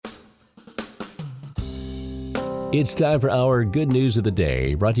It's time for our Good News of the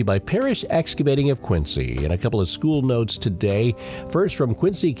Day, brought to you by Parish Excavating of Quincy. And a couple of school notes today. First, from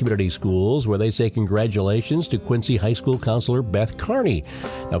Quincy Community Schools, where they say congratulations to Quincy High School counselor Beth Carney.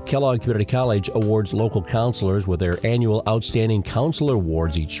 Now, Kellogg Community College awards local counselors with their annual Outstanding Counselor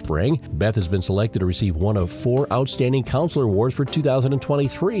Awards each spring. Beth has been selected to receive one of 4 Outstanding Counselor Awards for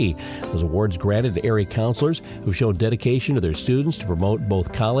 2023. Those awards granted to area counselors who've shown dedication to their students to promote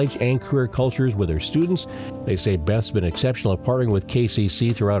both college and career cultures with their students. They say Beth's been exceptional at partnering with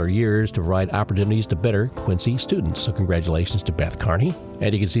KCC throughout her years to provide opportunities to better Quincy students. So congratulations to Beth Carney.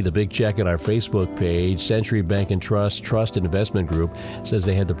 And you can see the big check on our Facebook page. Century Bank and Trust and Investment Group says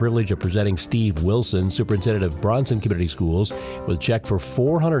they had the privilege of presenting Steve Wilson, superintendent of Bronson Community Schools, with a check for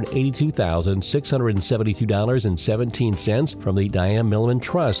 $482,672.17 from the Diana Milliman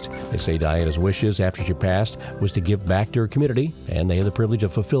Trust. They say Diana's wishes after she passed was to give back to her community, and they had the privilege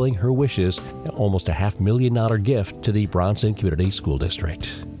of fulfilling her wishes, almost a $500,000 gift to the Bronson Community School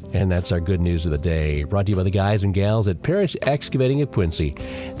District. And that's our Good News of the Day, brought to you by the guys and gals at Parish Excavating of Quincy.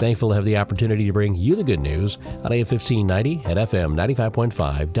 Thankful to have the opportunity to bring you the good news on AM 1590 and FM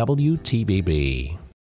 95.5 WTBB.